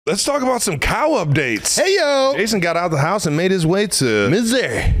Let's talk about some cow updates. Hey, yo. Jason got out of the house and made his way to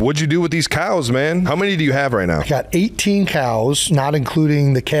Missouri. What'd you do with these cows, man? How many do you have right now? I got 18 cows, not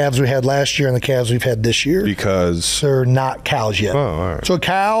including the calves we had last year and the calves we've had this year. Because They're not cows yet. Oh, all right. So a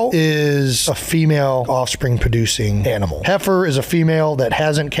cow is a female offspring producing animal. Heifer is a female that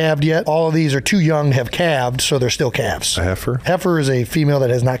hasn't calved yet. All of these are too young to have calved, so they're still calves. A heifer? Heifer is a female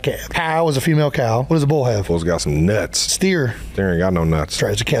that has not calved. Cow is a female cow. What does a bull have? Bull's got some nuts. Steer. They ain't got no nuts. That's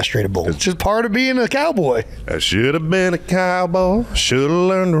right, it's a castrated bull. It's just part of being a cowboy. I should have been a cowboy. Should have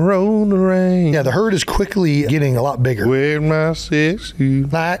learned to roll the rein. Yeah, the herd is quickly getting a lot bigger. With my 6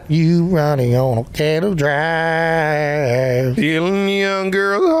 shoes. Like you running on a cattle drive. Healing young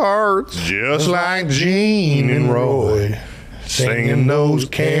girls' hearts just like Gene and Roy. Singing those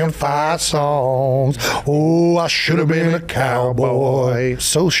campfire songs. Oh, I should have been a cowboy.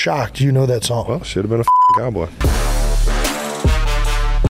 So shocked you know that song. Well, should have been a cowboy.